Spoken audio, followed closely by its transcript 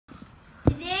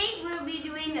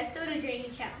doing a soda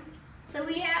drinking challenge. So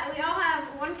we all have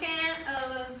 1 can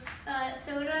of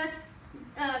soda,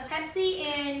 Pepsi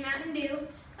and Mountain Dew,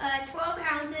 12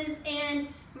 ounces, and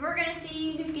we're gonna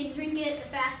see who can drink it the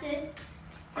fastest.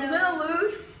 So I'm gonna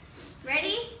lose.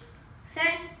 Ready,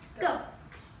 set, go.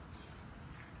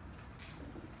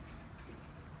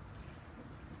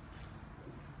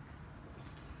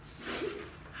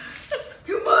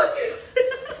 Too much.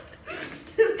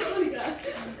 Oh my god.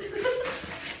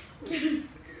 Can't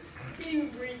even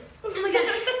breathe. Oh my god.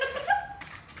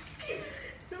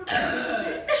 So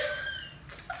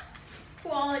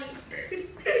Quality.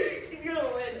 he's gonna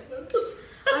win.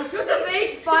 I should have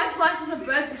ate 5 slices of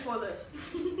bread before this.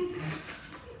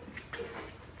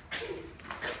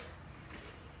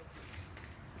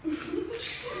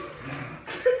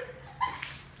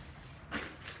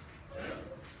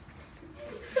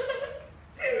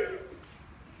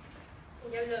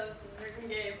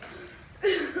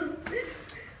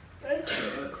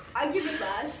 I give it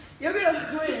last. You're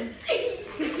gonna win.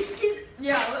 Cause he can.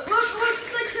 Yeah, look,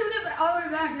 it's like 2 minutes all the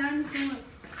way back, and I'm just going.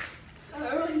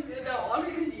 I really stood out on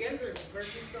because you guys are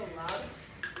working so loud.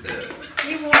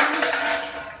 He won.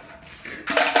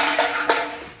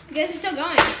 You guys are still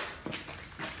going.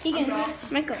 Keegan,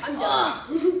 Michael. I'm done.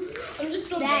 I'm just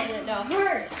so that bad right now.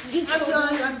 Hurt.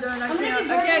 I'm done. I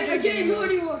can't do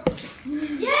it anymore.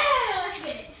 Yeah!